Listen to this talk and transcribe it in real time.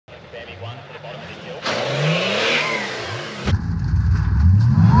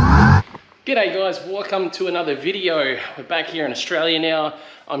G'day guys, welcome to another video. We're back here in Australia now.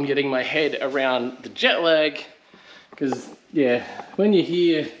 I'm getting my head around the jet lag because yeah, when you're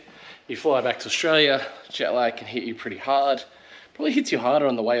here, you fly back to Australia, jet lag can hit you pretty hard. Probably hits you harder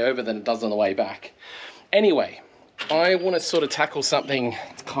on the way over than it does on the way back. Anyway, I want to sort of tackle something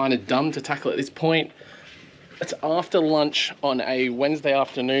it's kind of dumb to tackle at this point. It's after lunch on a Wednesday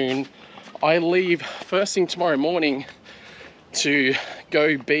afternoon. I leave first thing tomorrow morning to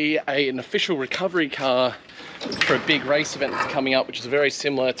go be an official recovery car for a big race event that's coming up, which is very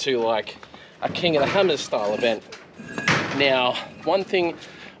similar to like a King of the Hammers style event. Now, one thing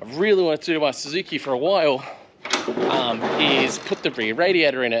I really wanted to do to my Suzuki for a while is put the rear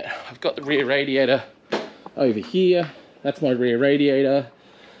radiator in it. I've got the rear radiator over here. That's my rear radiator.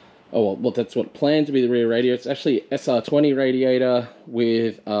 Oh, well, that's what planned to be the rear radiator. It's actually SR20 radiator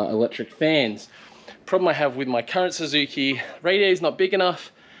with electric fans. Problem I have with my current Suzuki, radiator is not big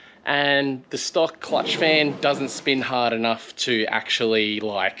enough and the stock clutch fan doesn't spin hard enough to actually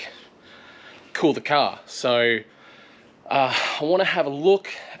like cool the car. So I want to have a look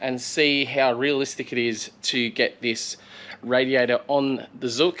and see how realistic it is to get this radiator on the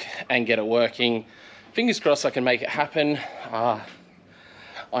Zook and get it working. Fingers crossed I can make it happen. I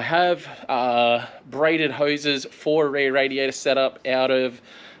have braided hoses for a rear radiator setup out of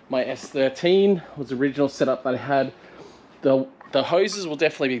my S13 was the original setup that I had. The hoses will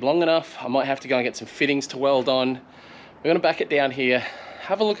definitely be long enough. I might have to go and get some fittings to weld on. We're gonna back it down here,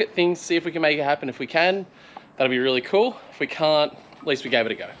 have a look at things, see if we can make it happen. If we can, that'll be really cool. If we can't, at least we gave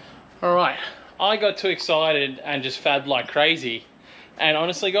it a go. All right, I got too excited and just fabbed like crazy. And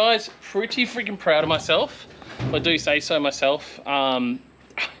honestly guys, pretty freaking proud of myself. I do say so myself. I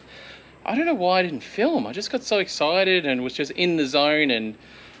don't know why I didn't film. I just got so excited and was just in the zone and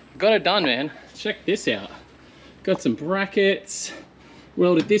got it done, man. Check this out. Got some brackets,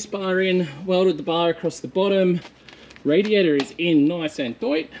 welded this bar in, welded the bar across the bottom. Radiator is in nice and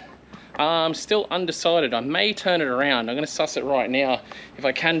tight. I'm still undecided. I may turn it around. I'm gonna suss it right now if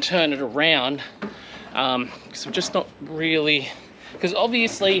I can turn it around. Because I'm just not really, because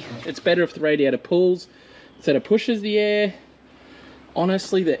obviously it's better if the radiator pulls instead of pushes the air.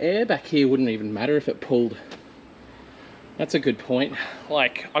 Honestly, the air back here wouldn't even matter if it pulled. That's a good point.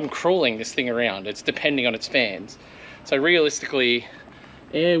 Like, I'm crawling this thing around. It's depending on its fans. So realistically,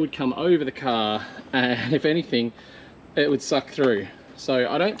 air would come over the car and if anything, it would suck through. So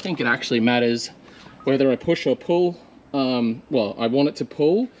I don't think it actually matters whether I push or pull. Well, I want it to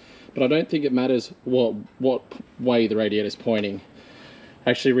pull, but I don't think it matters what way the radiator is pointing.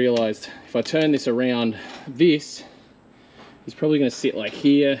 I actually realized if I turn this around, this is probably going to sit like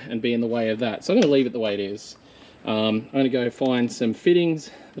here and be in the way of that. So I'm going to leave it the way it is. I'm going to go find some fittings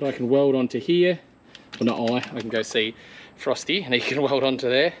that I can weld onto here. Well, not I can go see Frosty and he can weld onto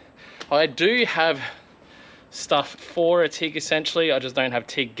there. I do have stuff for a TIG essentially, I just don't have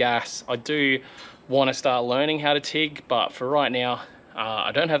TIG gas. I do want to start learning how to TIG, but for right now,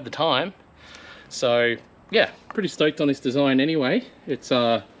 I don't have the time. So yeah, pretty stoked on this design anyway. It's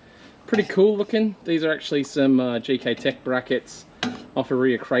pretty cool looking. These are actually some GK Tech brackets off a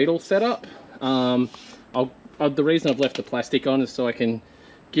rear cradle setup. The reason I've left the plastic on is so I can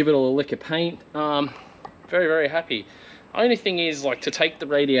give it all a lick of paint. Very, very happy. Only thing is, like, to take the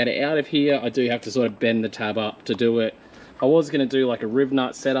radiator out of here, I do have to sort of bend the tab up to do it. I was going to do like a riv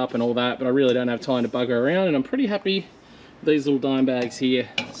nut setup and all that, but I really don't have time to bugger around, and I'm pretty happy with these little dime bags here.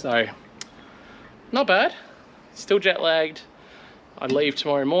 So, not bad. Still jet lagged. I leave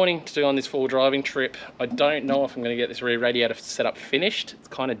tomorrow morning to go on this full driving trip. I don't know if I'm going to get this rear radiator setup finished. It's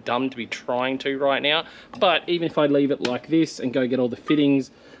kind of dumb to be trying to right now. But even if I leave it like this and go get all the fittings,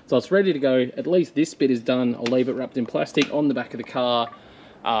 so it's ready to go, at least this bit is done. I'll leave it wrapped in plastic on the back of the car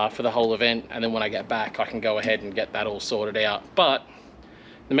for the whole event. And then when I get back, I can go ahead and get that all sorted out. But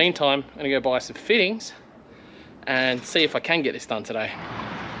in the meantime, I'm going to go buy some fittings and see if I can get this done today.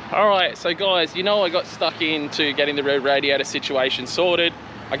 Alright, so guys, you know I got stuck into getting the rear radiator situation sorted.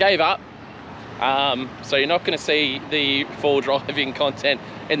 I gave up. So you're not going to see the full driving content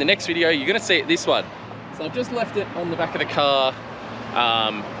in the next video. You're going to see it this one. So I've just left it on the back of the car,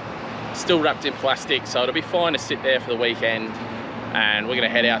 still wrapped in plastic, so it'll be fine to sit there for the weekend. And we're going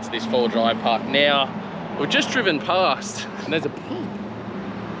to head out to this full drive park now. We've just driven past, and there's a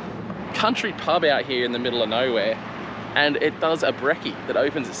pub. Country pub out here in the middle of nowhere. And it does a brekkie that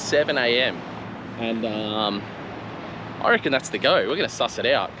opens at 7 AM. And I reckon that's the go. We're gonna suss it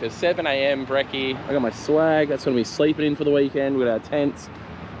out, because 7 AM brekkie. I got my swag, that's gonna be sleeping in for the weekend. We got our tents,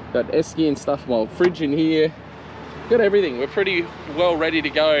 got esky and stuff, my fridge in here. Got everything, we're pretty well ready to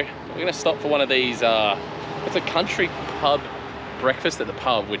go. We're gonna stop for one of these, it's a country pub breakfast at the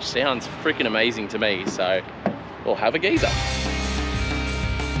pub, which sounds freaking amazing to me. So we'll have a geezer.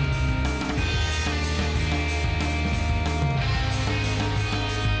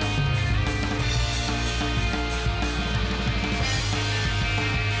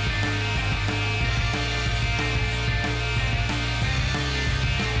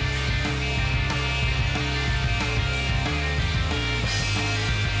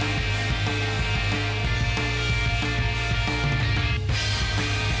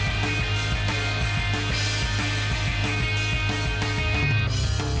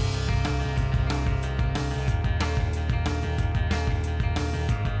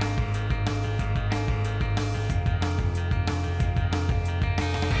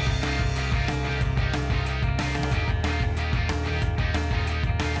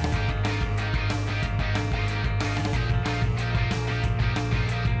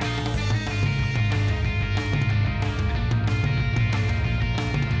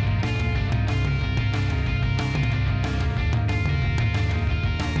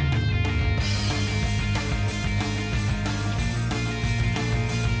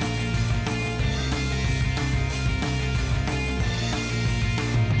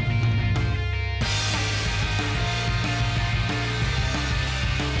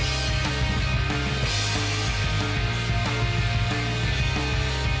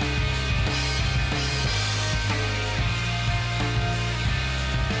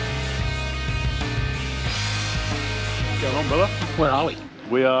 What's going on, brother? Where are we?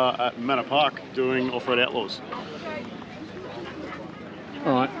 We are at Manor Park doing Off-Road Outlaws.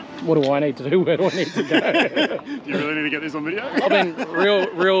 All right. What do I need to do? Where do I need to go? Do you really need to get this on video? I've been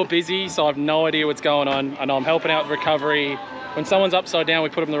real busy, so I've no idea what's going on. I know I'm helping out with recovery. When someone's upside down, we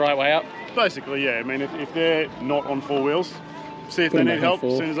put them the right way up. Basically, yeah. I mean, if they're not on four wheels, see if they need help.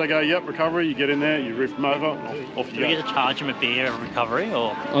 As soon as they go, yep, recovery, you get in there, you riff them over, off you go. Do we get to charge them a beer of recovery,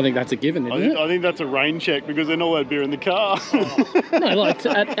 or? I think that's a given, isn't it? I think that's a rain check because they're not allowed beer in the car. No, like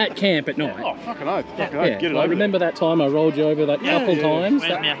at camp at night. Oh, fucking oath. Fucking Yeah, oath. Get it I over remember that time I rolled you over that couple times.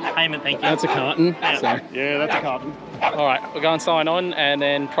 Where's my payment? Thank you. That's a carton. Yeah. So. there. Yeah, that's a carton. All right, we'll go and sign on and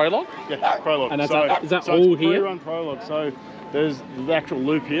then prologue. Yeah, prologue. And that's is that so all it's here? pre-run prologue. So there's the actual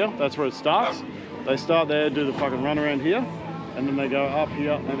loop here. That's where it starts. They start there, do the fucking run around here, and then they go up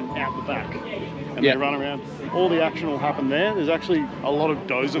here and out the back. And they run around. All the action will happen there. There's actually a lot of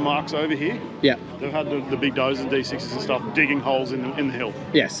dozer marks over here. Yeah. They've had the big dozers, D6s and stuff, digging holes in the hill.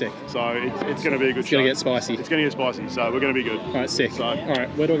 Yeah, sick. So it's going to be a good show. It's going to get spicy. It's going to get spicy, so we're going to be good. All right, sick. So, all right,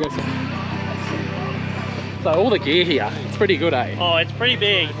 where do I go? So all the gear here, it's pretty good, eh? Oh, it's pretty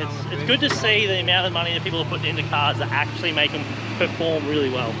big. It's good to see the amount of money that people are putting into cars that actually make them perform really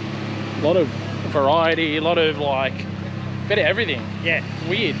well. A lot of variety, a lot of like, bit of everything. Yeah.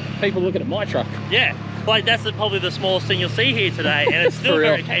 Weird. People looking at my truck. Yeah. Like that's probably the smallest thing you'll see here today, and it's still a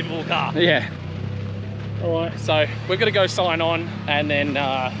very capable car. Yeah. All right, so we're gonna go sign on and then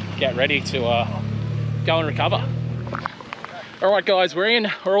get ready to go and recover. All right, guys, we're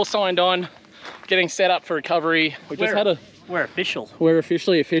all signed on, getting set up for recovery. We just had We're official. We're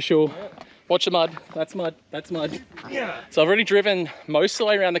officially official. Watch the mud. That's mud. That's mud. Yeah. So I've already driven most of the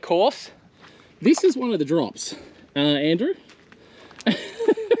way around the course. This is one of the drops, Andrew.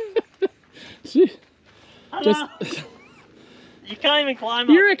 Just, you can't even climb up.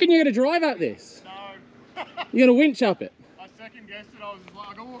 You reckon you're gonna drive up this? No. You're gonna winch up it? I second guessed it. I was just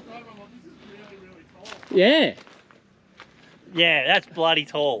like, I walked over, I'm like, this is really tall. Yeah. Yeah, that's bloody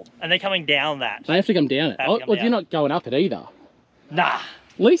tall. And they're coming down that. They have to come down it. They have to come down. You're not going up it either. Nah.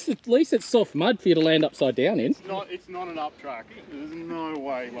 At least it's soft mud for you to land upside down in. It's not an up track. There's no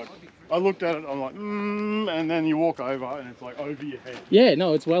way. Like, I looked at it, I'm like, and then you walk over and it's like over your head. Yeah,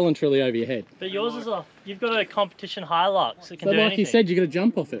 no, it's well and truly over your head. But yours is you've got a competition Hilux that can So do like anything. you said, you got to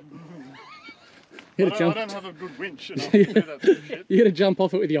jump off it. I don't have a good winch enough to do that sort of shit. You got to jump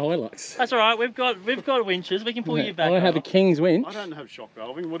off it with your Hilux. That's all right. We've got winches. We can pull you back. I have a King's winch. I don't have shock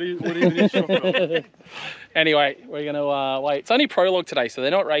valving. What do you need shock valving? Anyway, we're gonna wait. It's only prologue today, so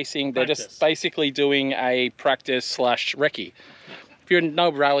they're not racing. They're just basically doing a practice / recce. If you're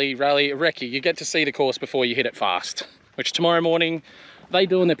no rally recce, you get to see the course before you hit it fast. Which tomorrow morning, they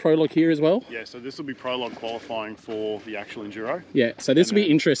doing their prologue here as well. Yeah, so this will be prologue qualifying for the actual enduro. Yeah, so this will be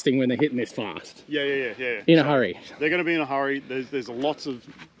interesting when they're hitting this fast. Yeah. In a hurry. They're going to be in a hurry. There's lots of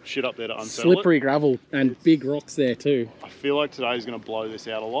shit up there to unsettle Slippery gravel and big rocks there too. I feel like today's going to blow this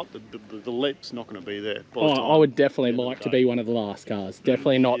out a lot. The leap's not going to be there. I would definitely like to be one of the last cars.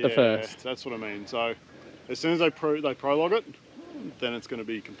 Definitely not the first. That's what I mean. So as soon as they prologue it, then it's going to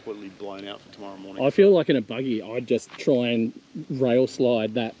be completely blown out for tomorrow morning. I feel like in a buggy, I'd just try and rail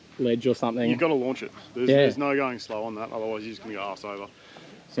slide that ledge or something. You've got to launch it. There's no going slow on that, otherwise you're just going to go arse over.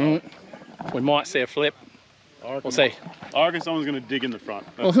 So we might see a flip. We'll see. I reckon someone's going to dig in the front.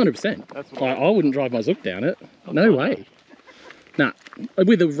 Oh, 100%. That's what Like, I wouldn't drive my Zook down it. No way. Nah,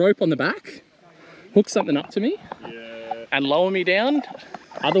 with a rope on the back, hook something up to me and lower me down.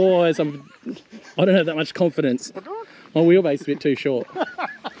 Otherwise, I don't have that much confidence. My wheelbase is a bit too short.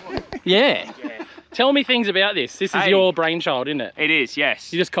 Yeah. Tell me things about this. This is your brainchild, isn't it? It is,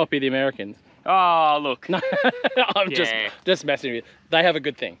 yes. You just copy the Americans. Oh, look. No, I'm just messing with you. They have a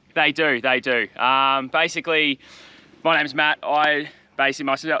good thing. They do. Basically, my name's Matt.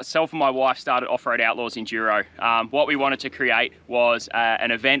 Myself and my wife started Off-Road Outlaws Enduro. What we wanted to create was an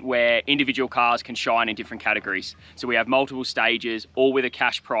event where individual cars can shine in different categories. So we have multiple stages, all with a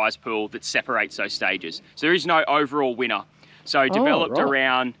cash prize pool that separates those stages. So there is no overall winner. So developed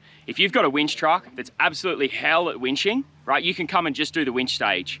around, if you've got a winch truck that's absolutely hell at winching, right, you can come and just do the winch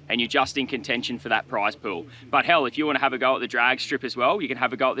stage and you're just in contention for that prize pool. But hell, if you want to have a go at the drag strip as well, you can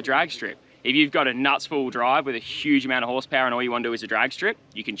have a go at the drag strip. If you've got a nuts full drive with a huge amount of horsepower and all you want to do is a drag strip,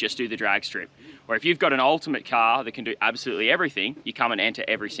 you can just do the drag strip. Or if you've got an ultimate car that can do absolutely everything, you come and enter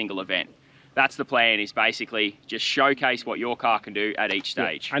every single event. That's the plan, is basically just showcase what your car can do at each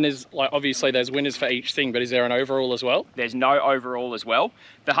stage. And there's, like, obviously there's winners for each thing, but is there an overall as well? There's no overall as well.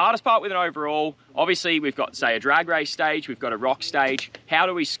 The hardest part with an overall, obviously we've got, say, a drag race stage, we've got a rock stage. How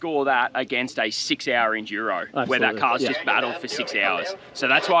do we score that against a 6-hour enduro where that car's just battled for 6 hours? So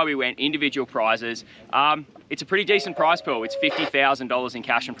that's why we went individual prizes. It's a pretty decent prize pool. It's $50,000 in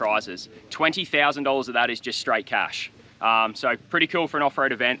cash and prizes. $20,000 of that is just straight cash. So pretty cool for an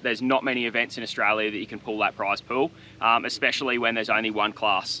off-road event. There's not many events in Australia that you can pull that prize pool, especially when there's only one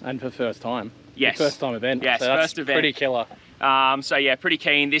class. And for first time. Yes. First time event. Yes, so that's first event. Pretty killer. So yeah, pretty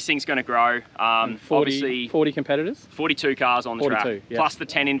keen. This thing's going to grow. 40 obviously 40 competitors? 42 cars on the track, yeah. plus the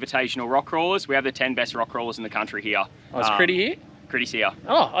 10 invitational rock crawlers. We have the 10 best rock crawlers in the country here. Oh, is Critty here? Critty's here.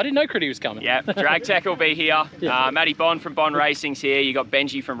 Oh, I didn't know Critty was coming. Yeah, Drag Tech will be here. Matty Bond from Bond Racing's here. You got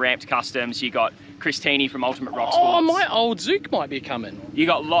Benji from Ramped Customs. You got Christini from Ultimate Rock Sports. Oh, my old Zook might be coming. You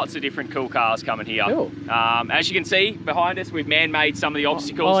got lots of different cool cars coming here. Cool. As you can see behind us, we've man-made some of the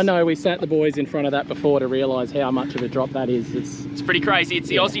obstacles. Oh, I know. We sat the boys in front of that before to realise how much of a drop that is. It's pretty crazy. It's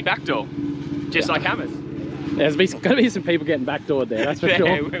the Aussie backdoor, just like Hammers. There's going to be some people getting backdoored there, that's for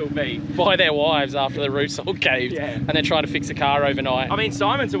sure. There will be. By their wives after the roof's all caved, and they're trying to fix a car overnight. I mean,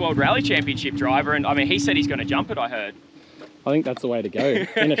 Simon's a World Rally Championship driver, and I mean, he said he's going to jump it, I heard. I think that's the way to go.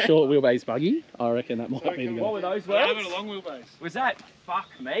 In a short wheelbase buggy, I reckon that might be the go. What were those words? I have it a long wheelbase. Was that fuck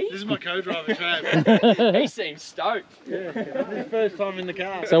me? This is my co-driver, Trav. He seems stoked. Yeah, this is his first time in the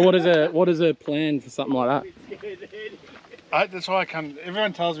car. So what is a plan for something like that? That's why I come.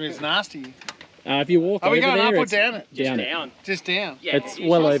 Everyone tells me it's nasty. If you walk Are over we going there, up or it's down it? Down. Just down. Yeah. It's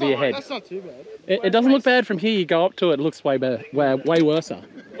well over your head. That's not too bad. It doesn't look bad from here. You go up to it, it looks way better, way worse.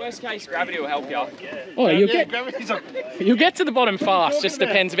 Worst case, gravity will help you. Oh, you'll Gravity's get to the bottom fast. Just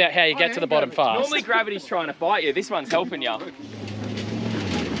depends about how you get to the bottom fast. Normally gravity's trying to fight you. This one's helping you.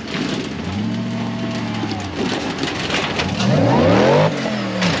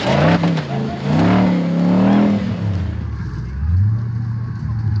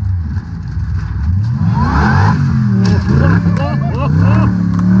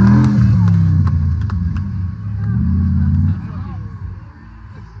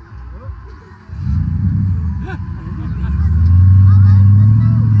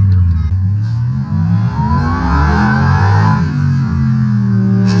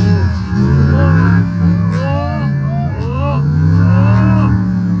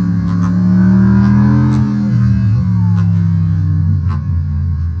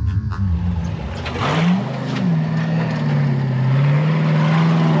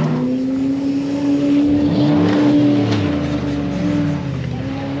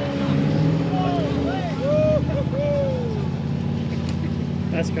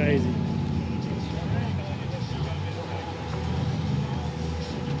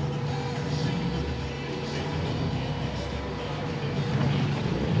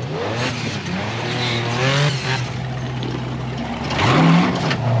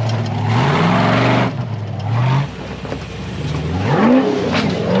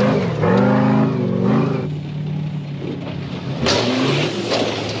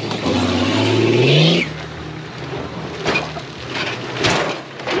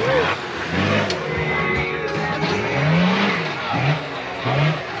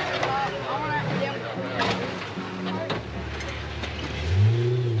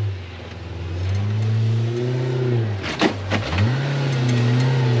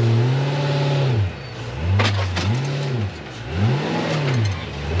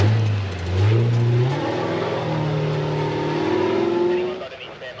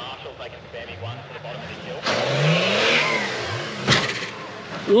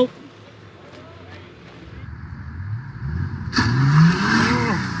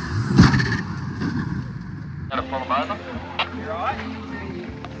 over. You right?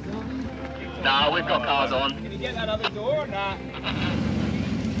 Nah, we've got cars on. Can you get that other door or not?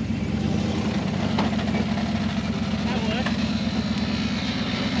 That works.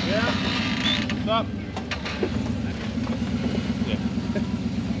 Yeah. Stop.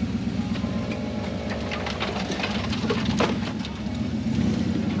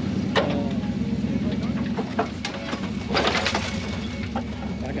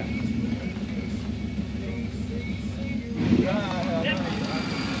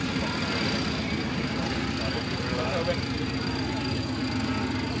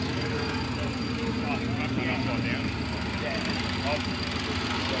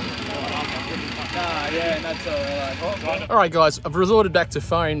 Alright guys, I've resorted back to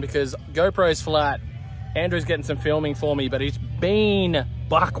phone because GoPro's flat. Andrew's getting some filming for me, but he's been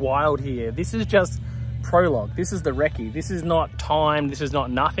buck wild here. This is just prologue. This is the recce. This is not time. This is not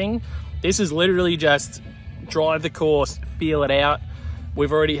nothing. This is literally just drive the course, feel it out.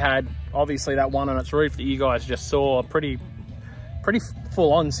 We've already had, obviously, that one on its roof that you guys just saw. Pretty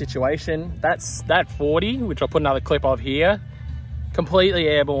full-on situation. That's that 40, which I'll put another clip of here. Completely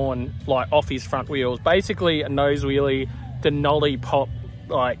airborne, like off his front wheels. Basically a nose wheelie, Denali pop,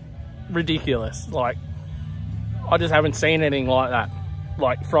 like ridiculous. Like I just haven't seen anything like that,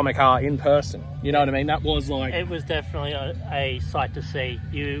 like from a car in person. You know what I mean? That was like... It was definitely a sight to see.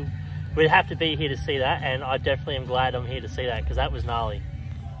 You would have to be here to see that, and I definitely am glad I'm here to see that because that was gnarly.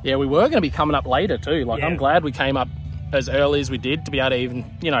 Yeah, we were going to be coming up later too. Like, yeah. I'm glad we came up as early as we did to be able to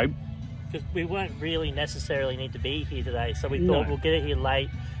even, you know... Because we weren't really necessarily need to be here today, so we thought we'll get it here late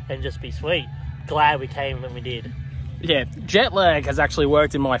and just be sweet. Glad we came when we did. Yeah, jet lag has actually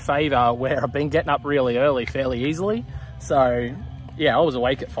worked in my favour where I've been getting up really early fairly easily. So, yeah, I was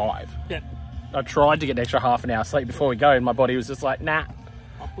awake at 5. Yep. I tried to get an extra half an hour sleep before we go and my body was just like, nah,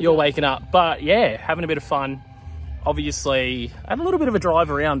 you're waking up. But yeah, having a bit of fun. Obviously, I had a little bit of a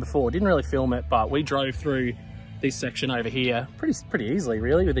drive around before. Didn't really film it, but we drove through this section over here pretty easily,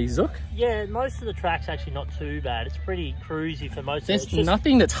 really, with these Zook. Yeah, most of the track's actually not too bad. It's pretty cruisy for most There's of it. There's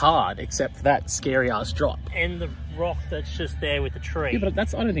nothing that's hard except for that scary ass drop. And the rock that's just there with the tree. Yeah, but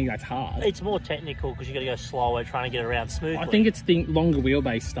I don't think that's hard. It's more technical because you got to go slower trying to get around smoothly. I think it's the longer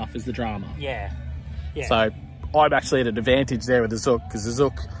wheelbase stuff is the drama. Yeah. Yeah. So I'm actually at an advantage there with the Zook because the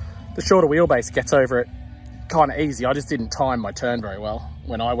Zook, the shorter wheelbase gets over it kind of easy. I just didn't time my turn very well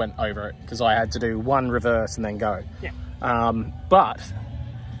when I went over it because I had to do one reverse and then go. Yeah. But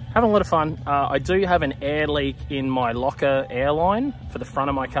having a lot of fun. I do have an air leak in my locker air line for the front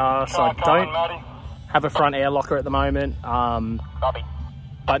of my car, so I don't have a front air locker at the moment.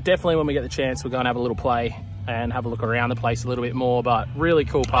 But definitely when we get the chance, we're going to have a little play and have a look around the place a little bit more. But really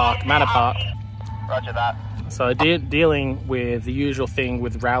cool park, Manor Park. Roger that. So dealing with the usual thing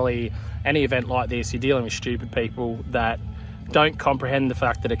with rally, any event like this, you're dealing with stupid people that don't comprehend the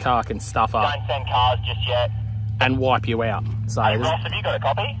fact that a car can stuff up. Don't send cars just yet. And wipe you out. So Hey Ross, have you got a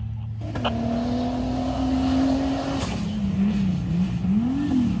copy?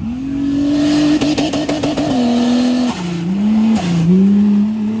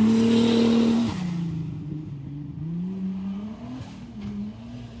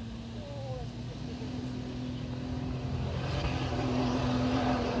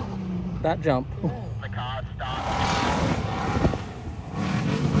 that jump. The car starts.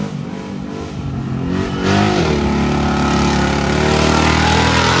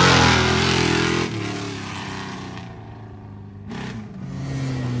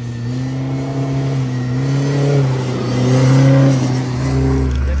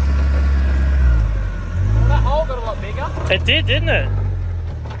 It did, didn't it?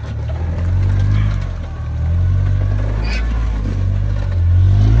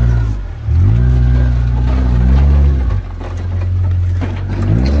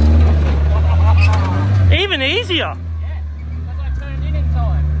 Even easier. Yeah, because I turned in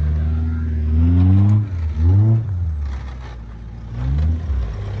time.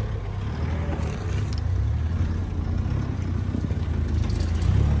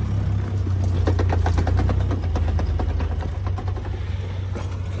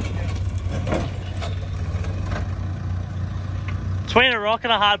 Between a rock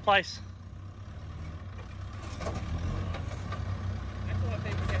and a hard place.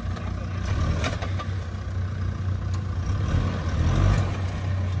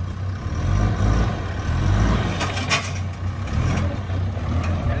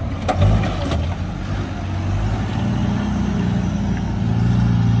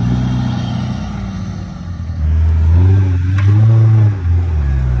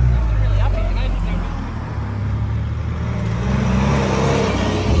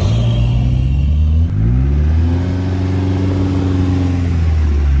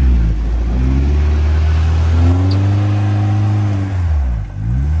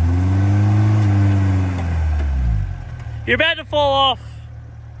 fall off.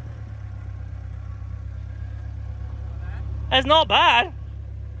 It's not bad.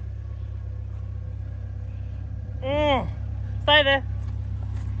 Stay there.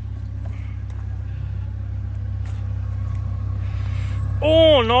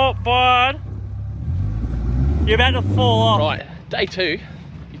 Oh, not bad. You're about to fall off. Right, day 2.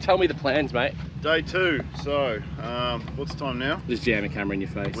 You tell me the plans, mate. Day 2. So, what's the time now? Just jam a camera in your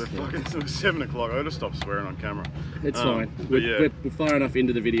face. We're fucking till 7 o'clock. I gotta stop swearing on camera. It's fine. Yeah. We're far enough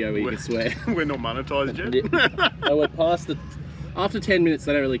into the video where you can swear. We're not monetized yet. Oh, we're past the... After 10 minutes,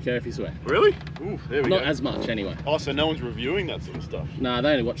 they don't really care if you swear. Really? Ooh, there we go. Not as much, anyway. Oh, so no one's reviewing that sort of stuff? Nah,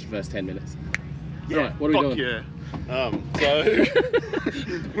 they only watch the first 10 minutes. Yeah. Right, what are we doing? Yeah. So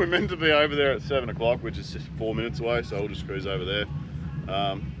we're meant to be over there at 7 o'clock, which is just 4 minutes away. So we'll just cruise over there,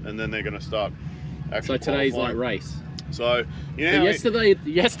 and then they're going to start. So today's like race. So you know,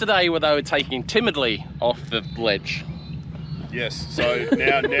 yesterday, where they were taking timidly off the ledge. Yes. So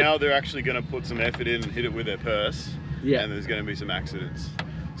now they're actually going to put some effort in and hit it with their purse. Yeah. And there's going to be some accidents.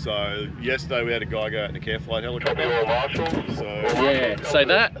 So yesterday we had a guy go out in a care flight helicopter. So yeah, so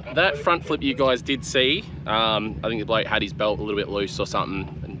that front flip you guys did see, I think the bloke had his belt a little bit loose or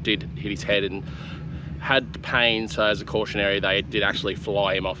something and did hit his head and had pain, so as a cautionary they did actually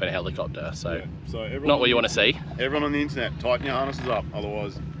fly him off in a helicopter. So, yeah. So not what you want to see. Everyone on the internet, tighten your harnesses up,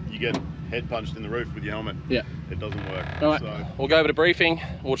 otherwise you get head punched in the roof with your helmet. Yeah. It doesn't work. Alright, so we'll go over to briefing,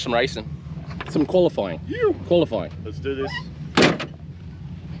 watch some racing. Some qualifying. Qualifying. Let's do this.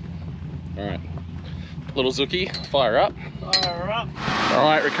 Alright. Little Zuki, fire up. Fire up.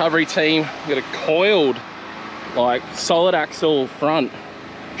 Alright, recovery team. We've got a coiled, like, solid axle front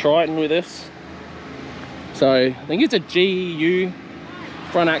Triton with us. So, I think it's a GU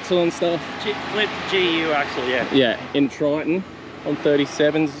front axle and stuff. Flipped GU axle, yeah. Yeah, in Triton on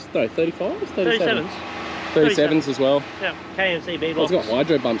 37s, no, 35s? 37s. 37s as well. Yeah, KMC B blocks. It's got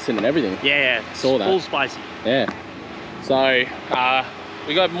hydro bumps in and everything. Yeah, saw that. Full spicy. Yeah. So,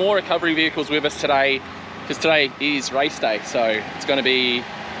 we got more recovery vehicles with us today, because today is race day, so it's going to be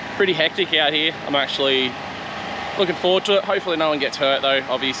pretty hectic out here. I'm actually looking forward to it. Hopefully no one gets hurt though.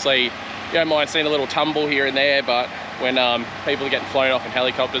 Obviously, you don't mind seeing a little tumble here and there, but when people are getting flown off in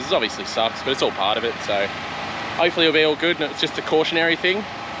helicopters, it obviously sucks, but it's all part of it, so hopefully it'll be all good and it's just a cautionary thing.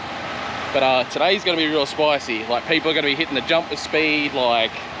 But today's going to be real spicy. Like, people are going to be hitting the jumper speed,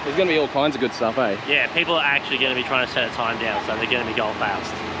 like, there's going to be all kinds of good stuff, eh? Yeah, people are actually going to be trying to set a time down, so they're going to be going fast.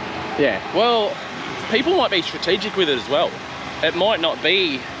 Yeah, well, people might be strategic with it as well. It might not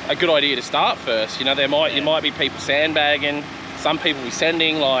be a good idea to start first. You know, you might be people sandbagging, some people be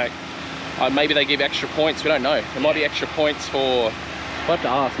sending, like, maybe they give extra points, we don't know. There might be extra points for... I'll have to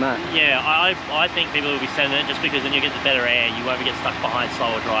ask Matt. Yeah, I think people will be sending it just because then you get the better air, you won't get stuck behind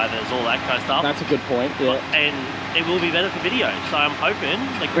slower drivers, all that kind of stuff. That's a good point, yeah. And it will be better for video, so I'm hoping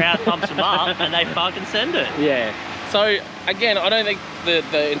the crowd pumps them up and they fucking send it. Yeah. So, again, I don't think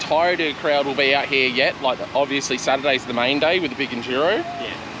the entirety of the crowd will be out here yet. Like, obviously Saturday's the main day with the big enduro.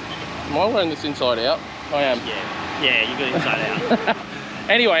 Yeah. Am I wearing this inside out? I am. Yeah, you got it inside out.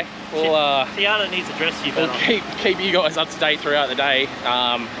 Anyway, we'll Tiana needs to dress you better. We'll keep you guys up to date throughout the day.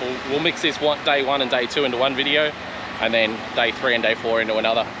 We'll mix this day 1 and day 2 into one video, and then day 3 and day 4 into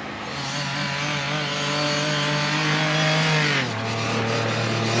another.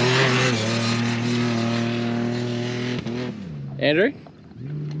 Andrew?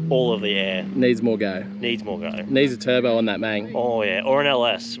 All of the air. Needs more go. Needs more go. Needs a turbo on that Mang. Oh yeah, or an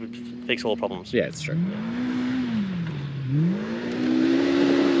LS would fix all the problems. Yeah, it's true.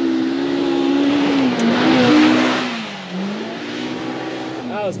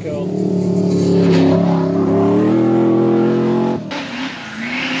 That was cool.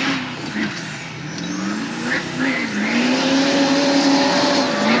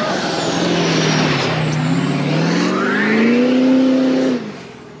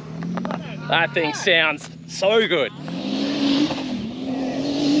 That thing sounds so good.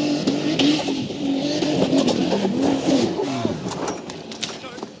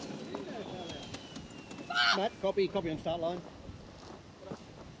 Matt, copy on start line.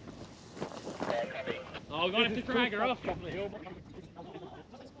 Oh, we're gonna have to drag her off.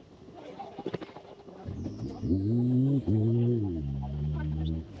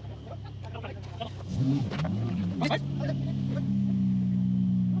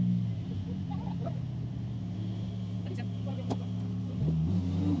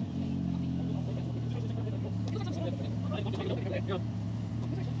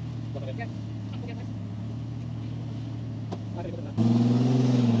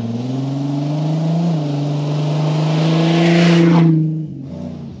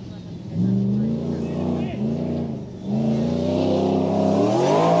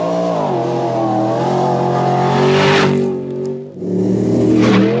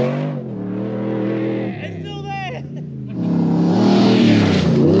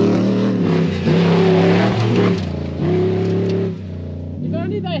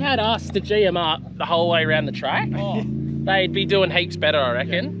 they had us to G them up the whole way around the track, they'd be doing heaps better, I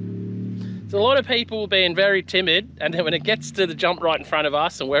reckon. So a lot of people being very timid, and then when it gets to the jump right in front of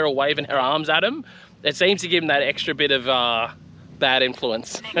us and we're all waving our arms at them, it seems to give them that extra bit of bad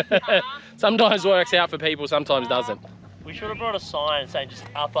influence. Sometimes works out for people, sometimes doesn't. We should have brought a sign saying just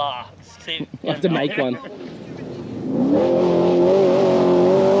upper. We'll have to make one.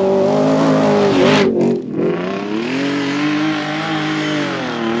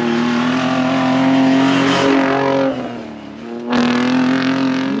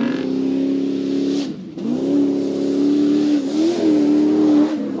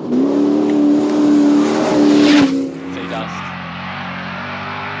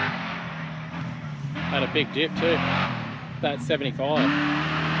 Had a big dip too. That's 75.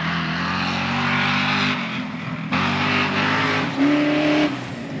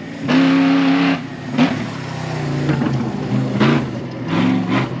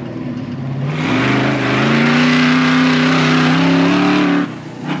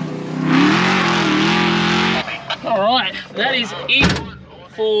 Alright, that is it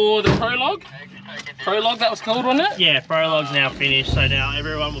for the prologue. Prologue, that was called, wasn't it? Yeah, prologue's now finished, so now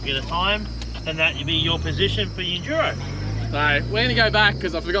everyone will get a time, and that will be your position for your enduro. So we're gonna go back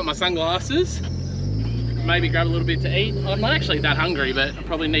because I forgot my sunglasses. Maybe grab a little bit to eat. I'm not actually that hungry, but I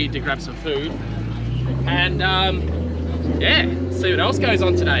probably need to grab some food. And yeah, see what else goes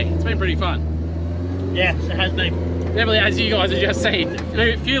on today. It's been pretty fun. Yeah, it has been. Definitely, as you guys have just seen,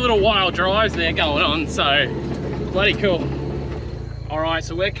 a few little wild drives there going on, so bloody cool. All right,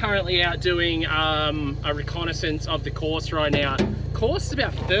 so we're currently out doing a reconnaissance of the course right now. Course is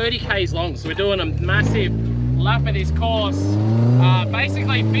about 30 k's long, so we're doing a massive lap of this course,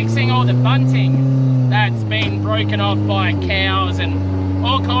 basically fixing all the bunting that's been broken off by cows and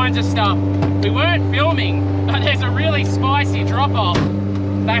all kinds of stuff. We weren't filming, but there's a really spicy drop off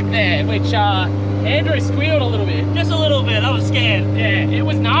back there, which Andrew squealed a little bit. Just a little bit, I was scared. Yeah, it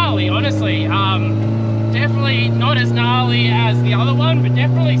was gnarly, honestly. Definitely not as gnarly as the other one, but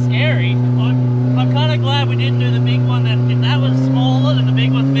definitely scary. I'm kind of glad we didn't do the big one. If that was smaller and the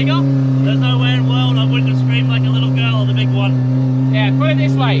big one's bigger, there's no way in the world I wouldn't have screamed like a little girl on the big one. Yeah, put it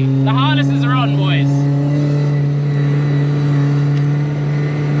this way, the harnesses are on, boys.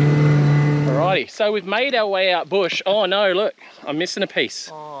 Alrighty, so we've made our way out bush. Oh no, look, I'm missing a piece.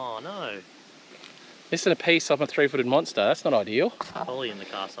 Oh no. Missing a piece off my 3-footed monster, that's not ideal. Probably in the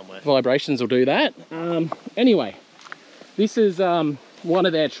car somewhere. Vibrations will do that. Anyway, this is one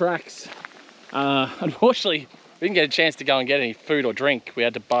of their tracks. Unfortunately, we didn't get a chance to go and get any food or drink. We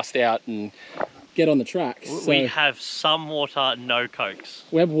had to bust out and get on the tracks. We have some water, no cokes.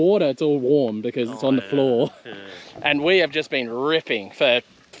 We have water, it's all warm because it's on the floor. Yeah. And we have just been ripping for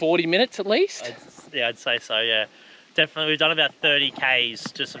 40 minutes at least. I'd say so, yeah. Definitely, we've done about 30 k's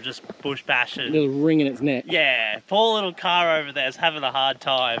just bush bashing. Just wringing its neck. Yeah, poor little car over there is having a hard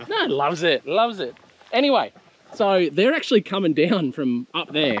time. No, loves it, loves it. Anyway, so they're actually coming down from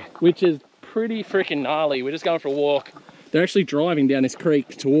up there, which is pretty freaking gnarly. We're just going for a walk. They're actually driving down this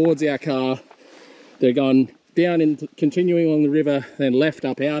creek towards our car. They're going down and continuing along the river, then left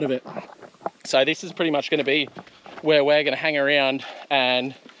up out of it. So this is pretty much going to be where we're going to hang around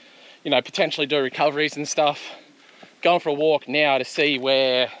and, you know, potentially do recoveries and stuff. Going for a walk now to see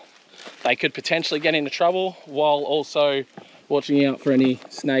where they could potentially get into trouble, while also watching out for any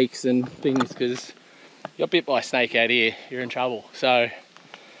snakes and things, because you got bit by a snake out here, you're in trouble. So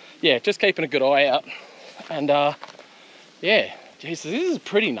yeah, just keeping a good eye out. And yeah, geez, this is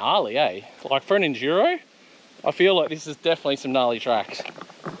pretty gnarly, eh? Like for an enduro, I feel like this is definitely some gnarly tracks.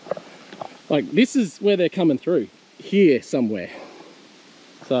 Like this is where they're coming through, here somewhere.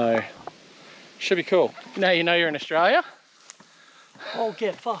 So should be cool. Now you know you're in Australia. Oh,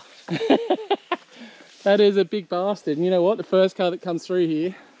 get fucked. That is a big bastard. And you know what? The first car that comes through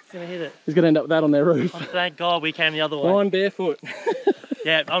here It's gonna hit it. is going to end up with that on their roof. Oh, thank God we came the other way. Well, I'm barefoot.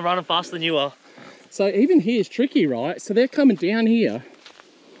 Yeah, I'm running faster than you are. So even here is tricky, right? So they're coming down here.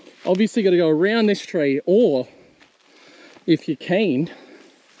 Obviously got to go around this tree, or if you're keen,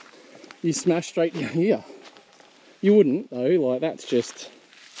 you smash straight down here. You wouldn't though, like that's just...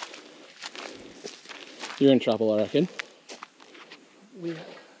 You're in trouble, I reckon.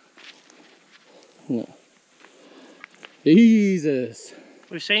 No. Jesus.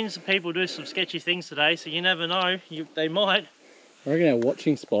 We've seen some people do some sketchy things today, so you never know. They might. I reckon our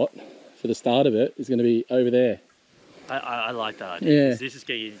watching spot for the start of it is going to be over there. I like that idea. Yeah. This is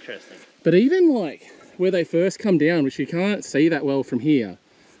getting interesting. But even like where they first come down, which you can't see that well from here,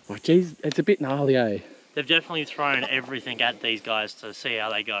 like geez, it's a bit gnarly, eh? They've definitely thrown everything at these guys to see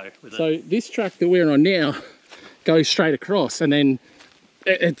how they go with it. So this track that we're on now goes straight across, and then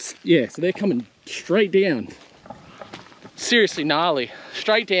yeah, so they're coming straight down. Seriously gnarly.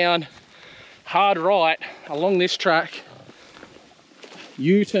 Straight down, hard right along this track.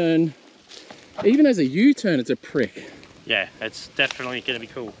 U-turn. Even as a U-turn, it's a prick. Yeah, it's definitely going to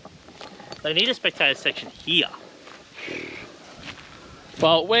be cool. They need a spectator section here.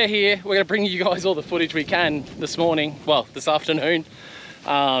 Well, we're here. We're going to bring you guys all the footage we can this morning. Well, this afternoon.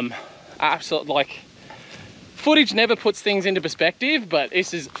 Absolutely, like, footage never puts things into perspective, but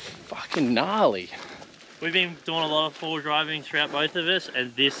this is fucking gnarly. We've been doing a lot of four driving throughout both of us,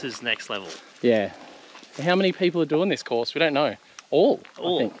 and this is next level. Yeah. How many people are doing this course? We don't know. All,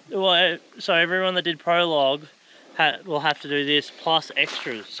 I think. Well, so everyone that did prologue will have to do this plus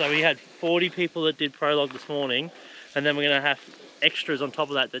extras. So we had 40 people that did prologue this morning, and then we're going to have extras on top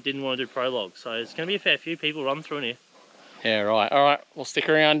of that didn't want to do prologue. So it's going to be a fair few people run through in here. Yeah, right. All right, we'll stick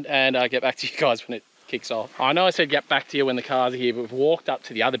around and get back to you guys when it kicks off. I know I said get back to you when the cars are here, but we've walked up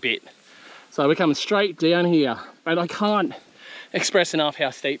to the other bit. So we're coming straight down here, and I can't express enough how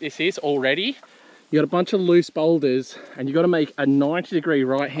steep this is already. You got a bunch of loose boulders, and you got to make a 90-degree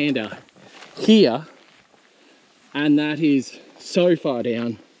right-hander here, and that is so far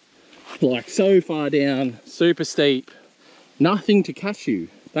down, like so far down, super steep, nothing to catch you.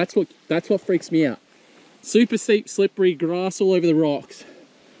 That's what freaks me out. Super steep, slippery, grass all over the rocks,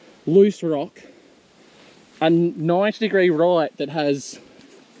 loose rock, a 90-degree right that has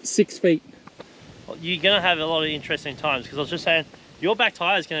 6 feet. You're going to have a lot of interesting times, because I was just saying, your back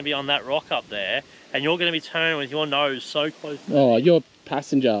tyre is going to be on that rock up there, and you're going to be turning with your nose so close. Oh, your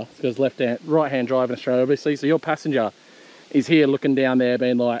passenger, because right-hand drive in Australia, obviously, so your passenger is here looking down there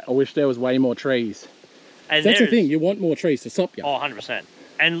being like, I wish there was way more trees. And that's the thing, you want more trees to stop you. Oh, 100%.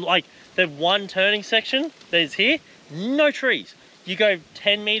 And like the one turning section that's here, no trees. You go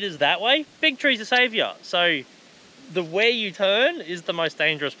 10 meters that way, big trees to save you. So the way you turn is the most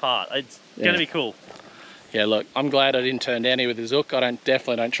dangerous part. It's going to be cool. Yeah, look, I'm glad I didn't turn down here with the Zook. I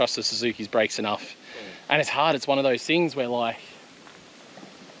definitely don't trust the Suzuki's brakes enough. And it's hard. It's one of those things where, like,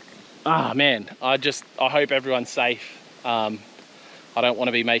 man, I hope everyone's safe. I don't want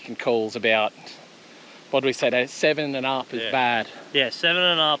to be making calls about, what do we say, that 7 and up is bad. Yeah, 7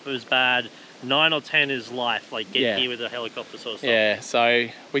 and up is bad. 9 or 10 is life, like get here with a helicopter sort of stuff. Yeah, so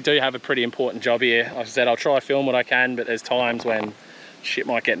we do have a pretty important job here. Like I said, I'll try to film what I can, but there's times when shit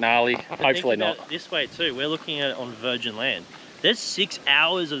might get gnarly. Hopefully not. This way too, we're looking at it on virgin land. There's 6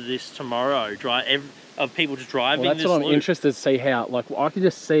 hours of this tomorrow, of people just driving this loop. I'm interested to see how, like, I can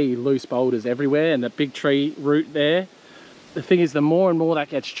just see loose boulders everywhere and the big tree root there. The thing is, the more and more that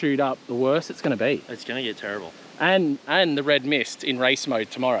gets chewed up, the worse it's going to be. It's going to get terrible. And the red mist in race mode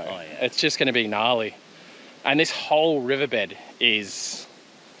tomorrow. Oh, yeah. It's just going to be gnarly. And this whole riverbed is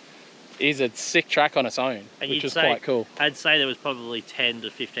a sick track on its own, which is quite cool. I'd say there was probably 10 to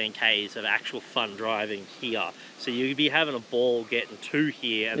 15 Ks of actual fun driving here. So you'd be having a ball getting to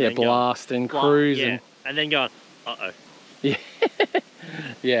here. And then blasting, cruising. Yeah, and then going, uh-oh. Yeah.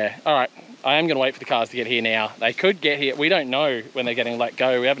 Yeah, all right. I am going to wait for the cars to get here now. They could get here. We don't know when they're getting let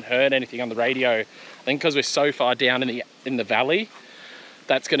go. We haven't heard anything on the radio. I think because we're so far down in the valley,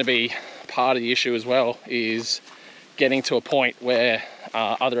 that's going to be part of the issue as well, is getting to a point where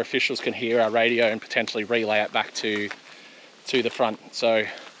other officials can hear our radio and potentially relay it back to the front. So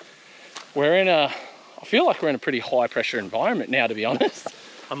I feel like we're in a pretty high pressure environment now, to be honest.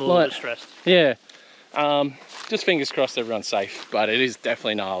 I'm a little bit stressed. Yeah. Just fingers crossed everyone's safe, but it is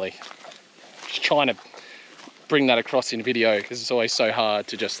definitely gnarly. Just trying to bring that across in video, because it's always so hard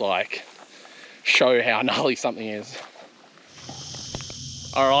to just like show how gnarly something is.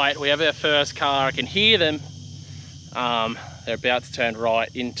 All right, we have our first car. I can hear them. They're about to turn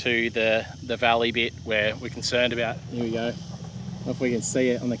right into the valley bit where we're concerned about. Here we go. I don't know if we can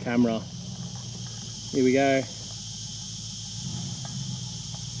see it on the camera. Here we go.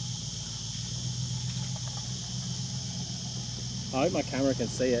 I hope my camera can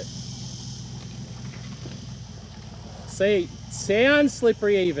see it. See, sounds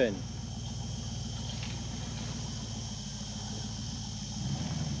slippery even.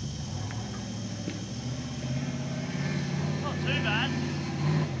 Not too bad.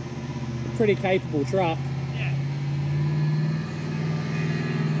 Pretty capable truck. Yeah.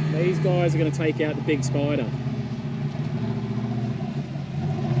 These guys are going to take out the big spider.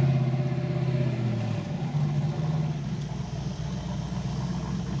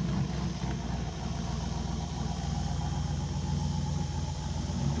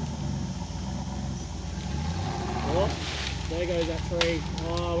 There goes that tree.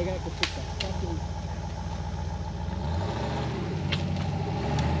 Oh, we're going to have to fix that fucking...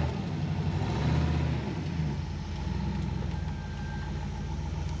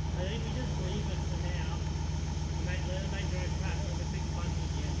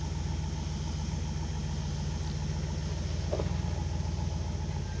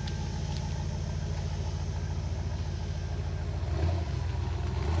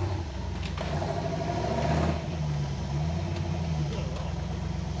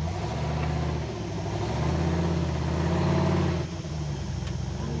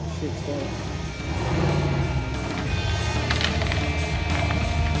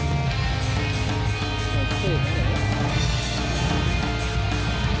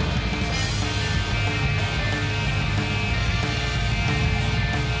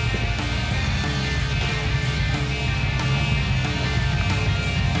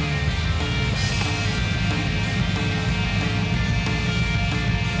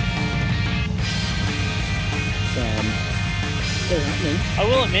 I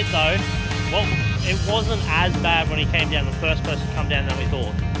will admit though, well, it wasn't as bad when he came down, the first person to come down than we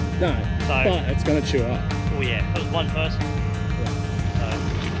thought. No, So, but it's going to chew up. oh yeah, it was one person. So.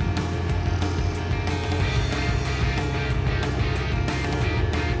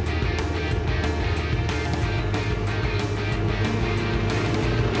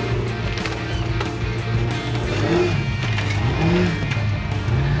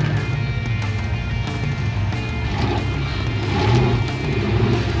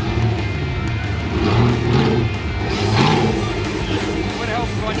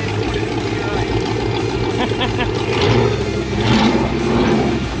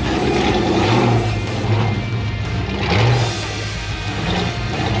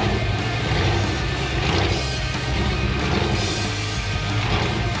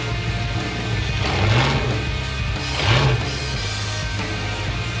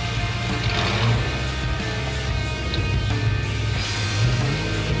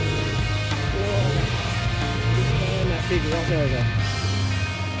 Big rock over.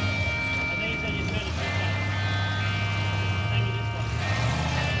 And then you said you turned it back up. Same with this one.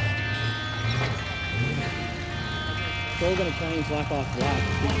 It's all going to change lap after lap.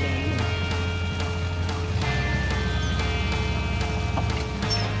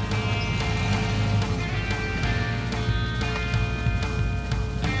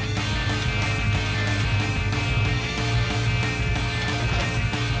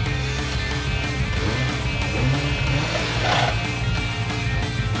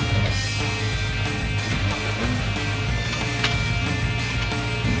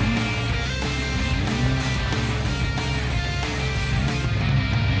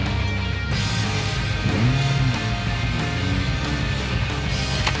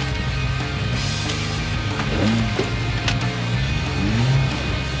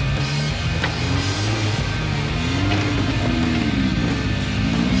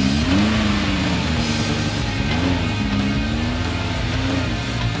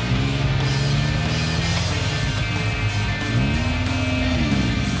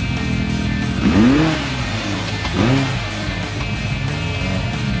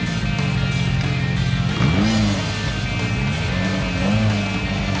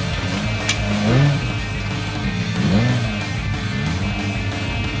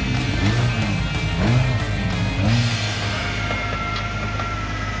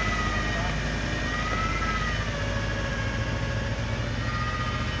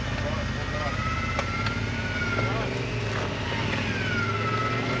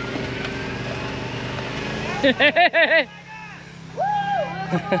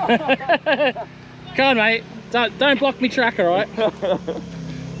 Come on, mate. Don't block me track, all right?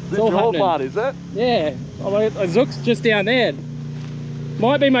 This your whole part, is it? Yeah. Oh, Zook's just down there.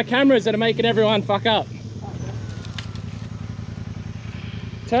 Might be my cameras that are making everyone fuck up.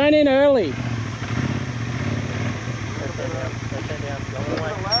 Turn in early.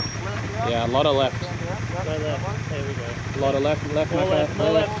 Yeah, a lot of left. There we go. A lot of left, left, More left, left,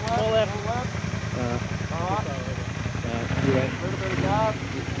 more left, more left.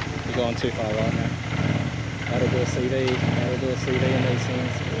 You're going too far right now. That'll do a CV. That'll do a CV in these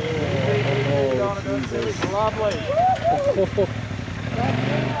things. Oh, Jesus.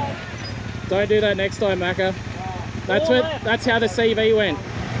 Don't do that next time, Macca. That's how the CV went.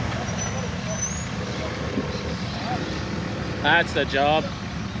 That's the job.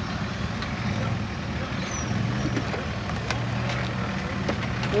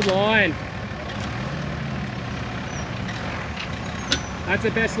 Good line. That's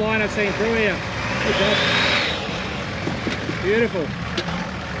the best line I've seen through here. Good job. Beautiful.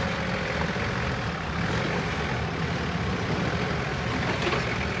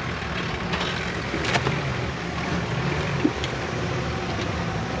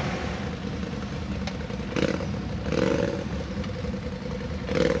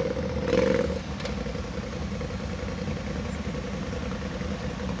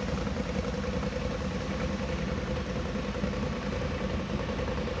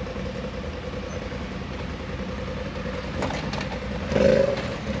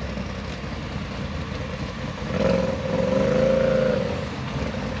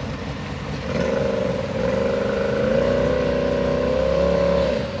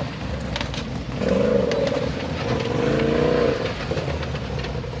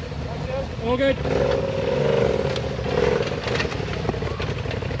 All good.